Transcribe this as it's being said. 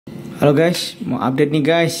Halo guys, mau update nih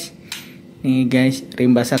guys. Nih guys,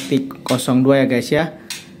 Rimba Sakti 02 ya guys ya.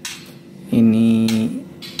 Ini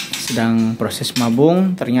sedang proses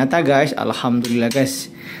mabung. Ternyata guys, alhamdulillah guys,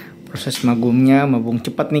 proses mabungnya mabung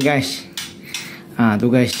cepat nih guys. Nah tuh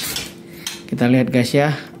guys, kita lihat guys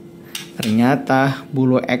ya. Ternyata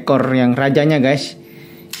bulu ekor yang rajanya guys,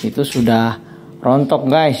 itu sudah rontok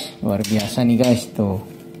guys. Luar biasa nih guys tuh.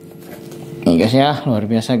 Nih guys ya, luar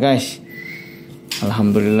biasa guys.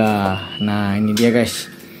 Alhamdulillah. Nah ini dia guys,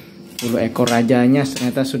 bulu ekor rajanya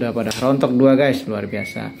ternyata sudah pada rontok dua guys, luar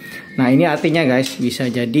biasa. Nah ini artinya guys, bisa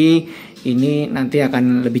jadi ini nanti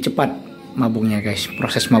akan lebih cepat mabungnya guys,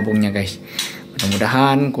 proses mabungnya guys.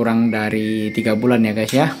 Mudah-mudahan kurang dari 3 bulan ya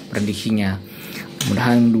guys ya, prediksinya.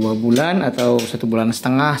 Mudah-mudahan 2 bulan atau 1,5 bulan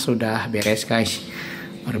sudah beres guys.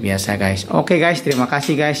 Luar biasa guys. Oke guys, terima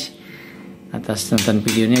kasih guys atas nonton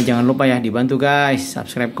videonya. Jangan lupa ya dibantu guys,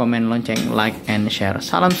 subscribe, komen, lonceng, like, and share.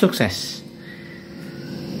 Salam sukses.